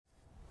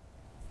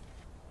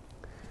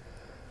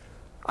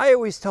I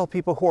always tell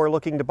people who are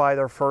looking to buy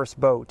their first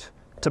boat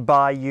to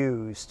buy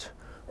used.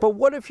 But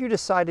what if you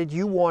decided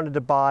you wanted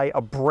to buy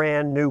a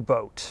brand new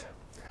boat?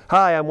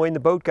 Hi, I'm Wayne the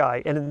Boat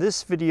Guy, and in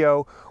this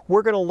video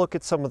we're going to look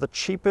at some of the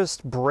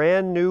cheapest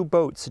brand new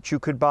boats that you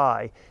could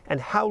buy and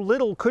how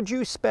little could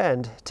you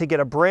spend to get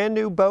a brand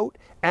new boat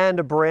and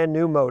a brand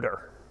new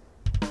motor.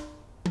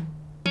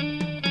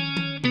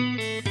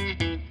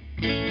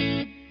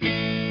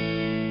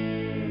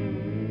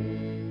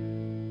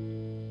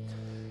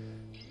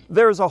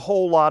 There's a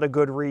whole lot of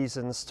good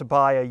reasons to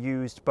buy a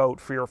used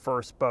boat for your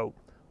first boat,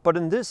 but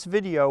in this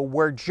video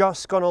we're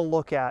just going to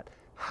look at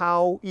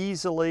how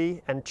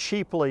easily and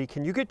cheaply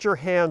can you get your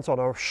hands on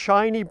a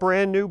shiny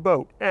brand new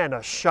boat and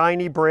a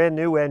shiny brand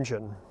new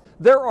engine.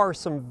 There are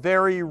some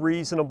very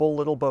reasonable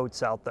little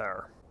boats out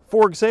there.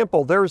 For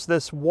example, there's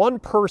this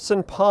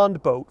one-person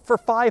pond boat for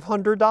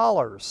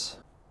 $500.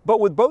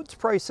 But with boats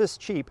priced this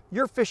cheap,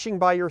 you're fishing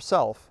by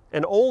yourself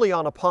and only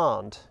on a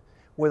pond,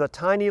 with a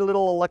tiny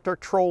little electric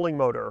trolling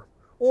motor,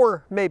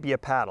 or maybe a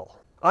paddle.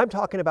 I'm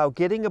talking about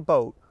getting a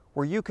boat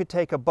where you could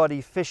take a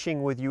buddy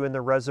fishing with you in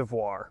the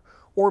reservoir,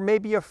 or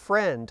maybe a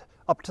friend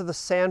up to the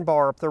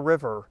sandbar up the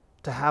river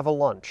to have a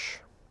lunch.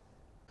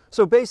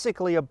 So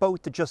basically a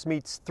boat that just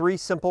meets three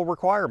simple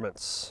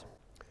requirements.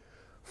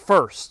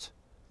 First,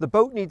 the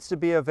boat needs to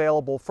be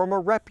available from a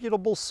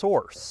reputable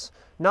source,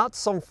 not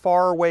some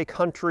faraway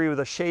country with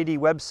a shady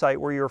website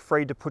where you're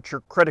afraid to put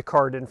your credit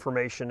card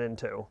information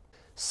into.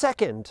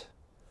 Second,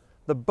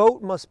 the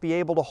boat must be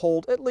able to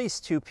hold at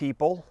least 2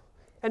 people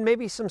and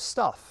maybe some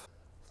stuff.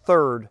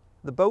 Third,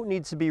 the boat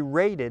needs to be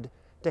rated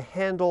to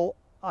handle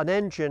an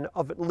engine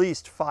of at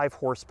least 5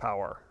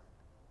 horsepower.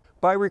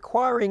 By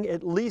requiring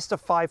at least a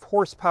 5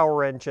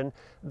 horsepower engine,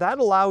 that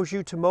allows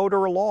you to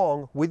motor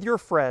along with your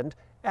friend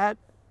at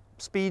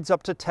speeds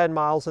up to 10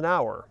 miles an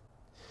hour.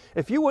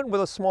 If you went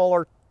with a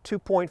smaller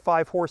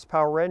 2.5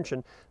 horsepower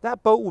engine,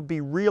 that boat would be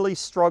really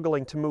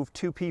struggling to move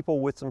 2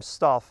 people with some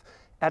stuff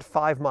at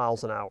 5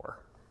 miles an hour.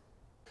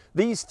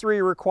 These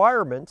 3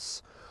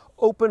 requirements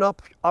open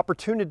up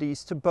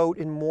opportunities to boat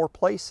in more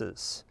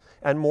places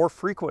and more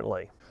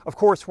frequently. Of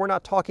course, we're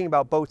not talking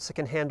about boats that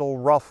can handle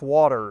rough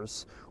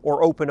waters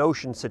or open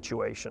ocean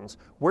situations.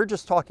 We're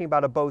just talking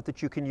about a boat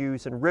that you can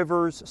use in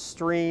rivers,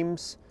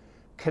 streams,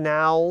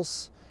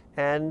 canals,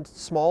 and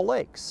small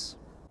lakes.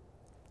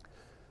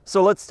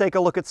 So let's take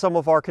a look at some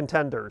of our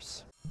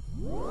contenders.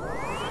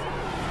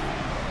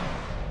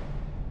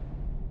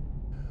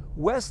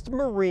 West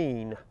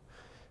Marine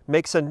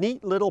makes a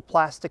neat little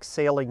plastic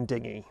sailing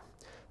dinghy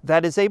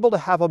that is able to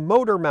have a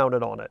motor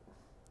mounted on it.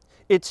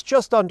 It's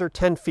just under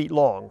 10 feet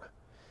long,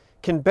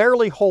 can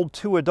barely hold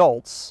 2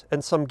 adults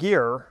and some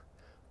gear,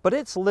 but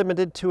it's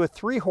limited to a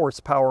 3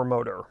 horsepower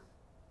motor.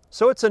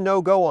 So it's a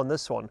no-go on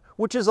this one,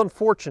 which is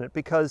unfortunate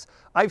because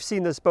I've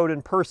seen this boat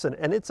in person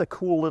and it's a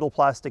cool little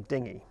plastic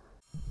dinghy.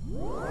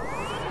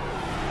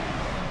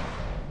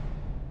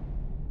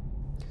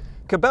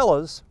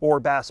 Cabela's, or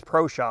Bass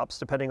Pro Shops,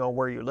 depending on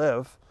where you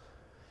live,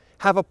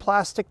 have a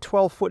plastic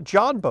 12-foot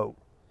John boat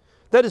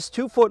that is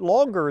 2 foot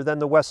longer than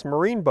the West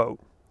Marine boat,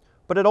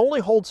 but it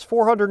only holds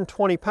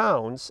 420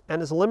 pounds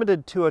and is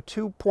limited to a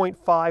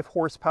 2.5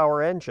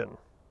 horsepower engine.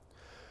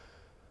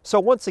 So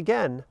once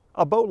again,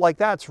 a boat like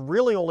that's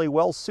really only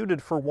well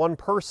suited for one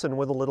person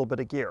with a little bit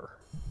of gear.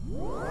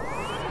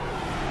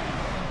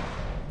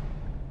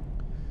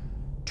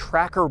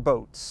 Tracker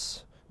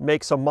Boats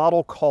makes a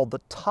model called the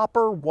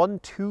Topper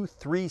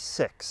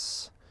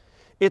 1236.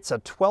 It's a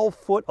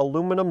 12-foot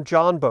aluminum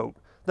John boat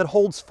that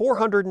holds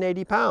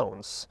 480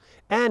 pounds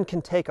and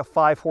can take a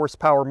 5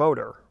 horsepower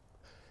motor.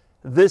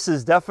 This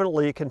is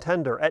definitely a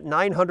contender at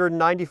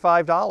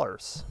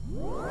 $995.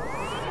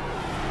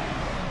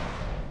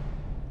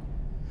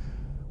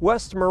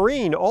 West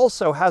Marine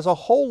also has a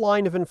whole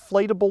line of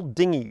inflatable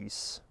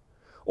dinghies,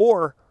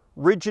 or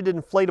rigid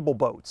inflatable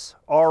boats,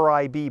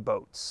 RIB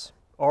boats,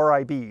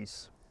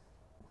 RIBs.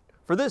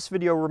 For this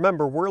video,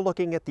 remember, we're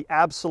looking at the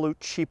absolute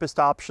cheapest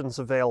options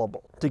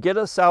available to get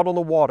us out on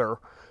the water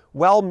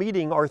while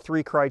meeting our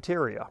 3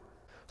 criteria.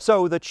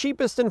 So the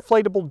cheapest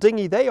inflatable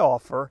dinghy they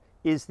offer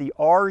is the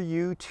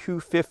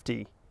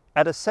RU250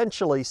 at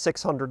essentially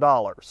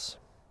 $600.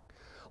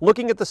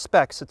 Looking at the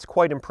specs, it's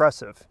quite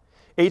impressive.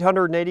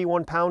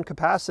 881 pound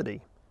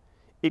capacity.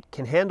 It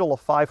can handle a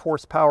 5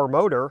 horsepower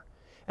motor,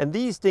 and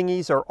these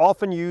dinghies are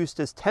often used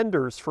as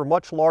tenders for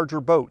much larger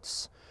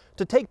boats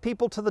to take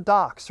people to the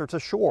docks or to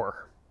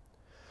shore.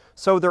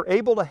 So they're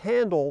able to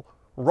handle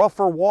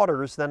rougher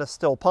waters than a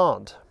still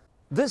pond.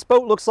 This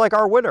boat looks like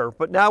our winner,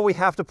 but now we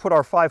have to put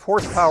our 5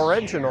 horsepower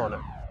engine on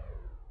it.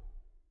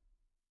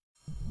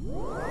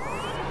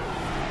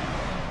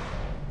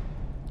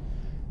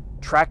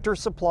 Tractor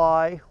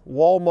Supply,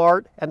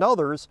 Walmart, and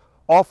others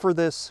offer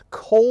this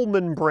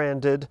Coleman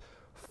branded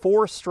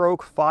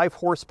 4-stroke 5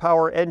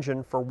 horsepower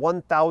engine for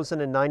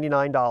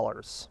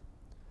 $1,099.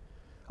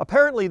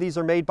 Apparently these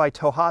are made by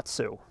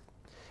Tohatsu,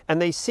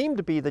 and they seem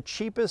to be the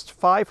cheapest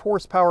 5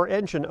 horsepower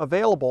engine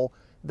available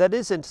that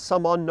isn't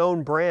some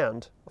unknown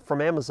brand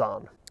from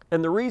Amazon.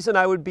 And the reason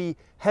I would be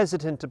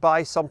hesitant to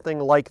buy something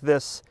like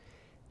this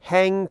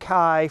hang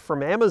kai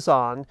from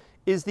Amazon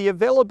is the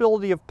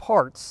availability of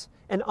parts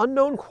and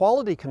unknown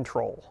quality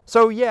control.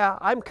 So yeah,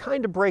 I'm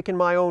kind of breaking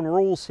my own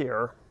rules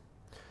here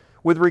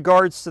with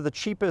regards to the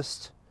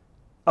cheapest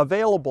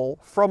available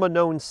from a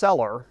known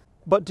seller.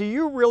 But do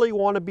you really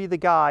want to be the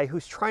guy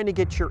who's trying to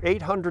get your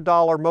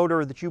 $800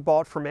 motor that you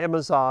bought from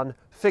Amazon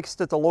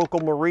fixed at the local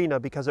marina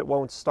because it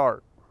won't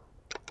start?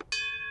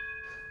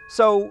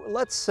 So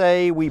let's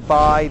say we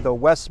buy the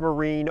West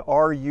Marine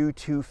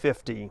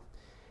RU250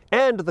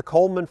 and the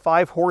Coleman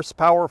 5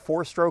 horsepower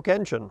 4-stroke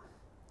engine.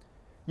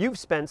 You've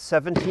spent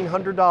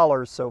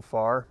 $1,700 so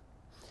far,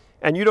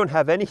 and you don't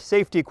have any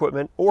safety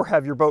equipment or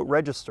have your boat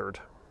registered.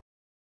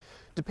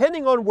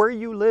 Depending on where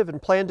you live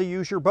and plan to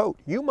use your boat,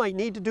 you might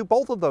need to do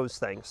both of those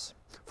things.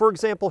 For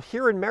example,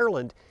 here in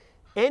Maryland,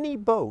 any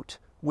boat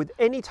with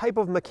any type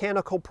of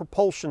mechanical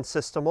propulsion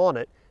system on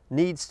it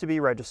needs to be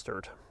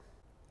registered.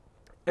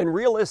 And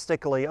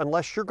realistically,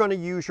 unless you're going to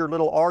use your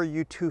little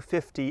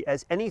RU250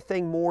 as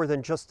anything more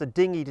than just a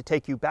dinghy to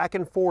take you back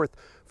and forth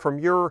from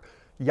your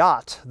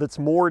yacht that's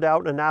moored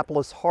out in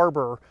Annapolis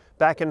Harbor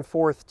back and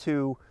forth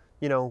to,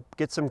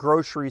 get some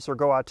groceries or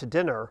go out to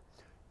dinner,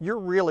 you're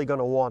really going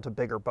to want a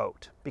bigger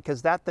boat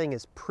because that thing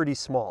is pretty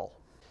small.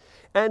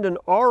 And an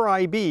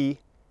RIB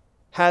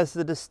has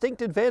the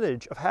distinct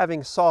advantage of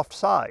having soft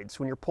sides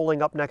when you're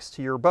pulling up next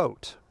to your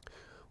boat.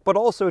 But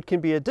also it can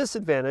be a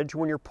disadvantage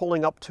when you're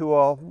pulling up to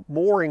a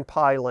mooring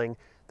piling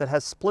that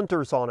has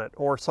splinters on it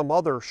or some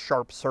other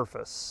sharp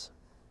surface.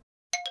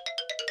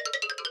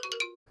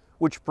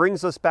 Which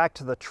brings us back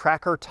to the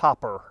tracker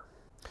topper.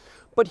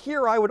 But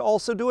here I would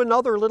also do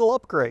another little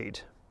upgrade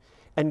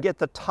and get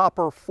the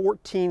Topper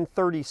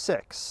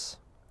 1436,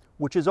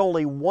 which is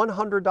only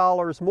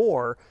 $100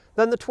 more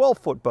than the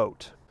 12-foot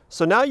boat.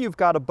 So now you've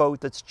got a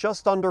boat that's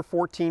just under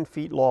 14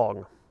 feet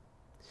long.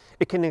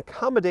 It can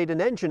accommodate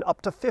an engine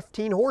up to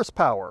 15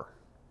 horsepower.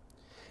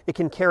 It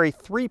can carry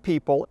 3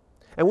 people,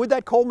 and with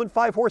that Coleman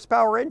 5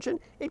 horsepower engine,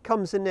 it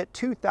comes in at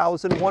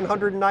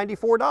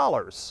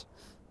 $2,194.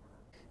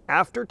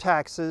 After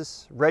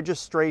taxes,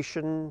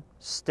 registration,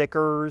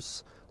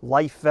 stickers,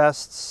 life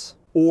vests,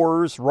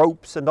 oars,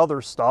 ropes, and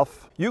other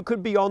stuff, you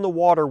could be on the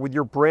water with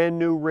your brand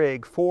new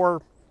rig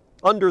for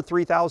under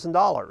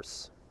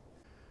 $3,000.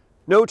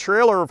 No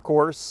trailer, of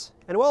course,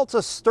 and while it's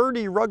a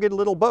sturdy, rugged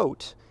little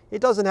boat,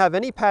 it doesn't have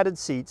any padded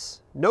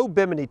seats, no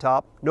bimini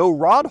top, no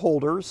rod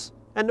holders,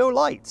 and no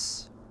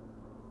lights.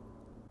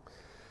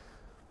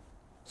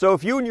 So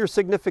if you and your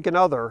significant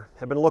other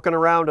have been looking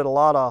around at a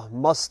lot of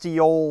musty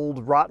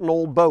old, rotten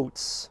old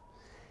boats,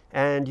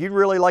 and you'd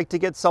really like to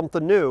get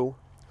something new,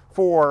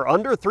 for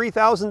under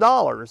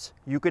 $3,000,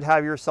 you could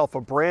have yourself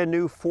a brand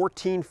new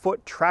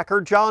 14-foot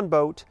Tracker John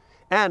boat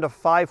and a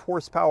 5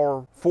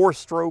 horsepower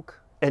 4-stroke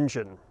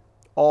engine,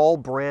 all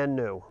brand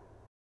new.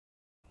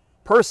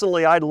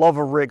 Personally, I'd love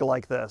a rig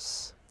like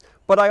this,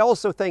 but I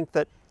also think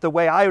that the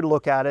way I would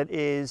look at it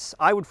is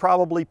I would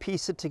probably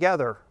piece it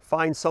together,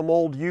 find some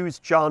old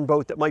used John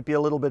boat that might be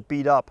a little bit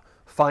beat up,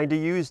 find a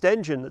used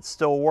engine that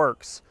still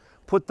works,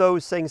 put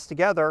those things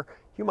together,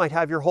 you might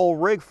have your whole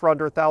rig for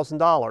under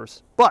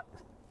 $1,000. But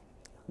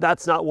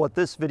that's not what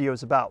this video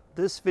is about.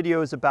 This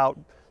video is about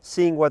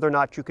seeing whether or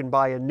not you can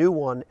buy a new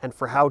one and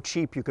for how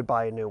cheap you could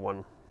buy a new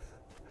one.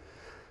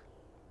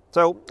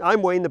 So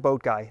I'm Wayne the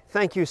Boat Guy.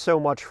 Thank you so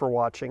much for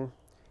watching.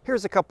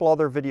 Here's a couple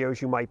other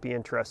videos you might be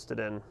interested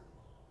in.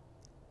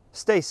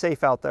 Stay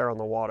safe out there on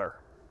the water.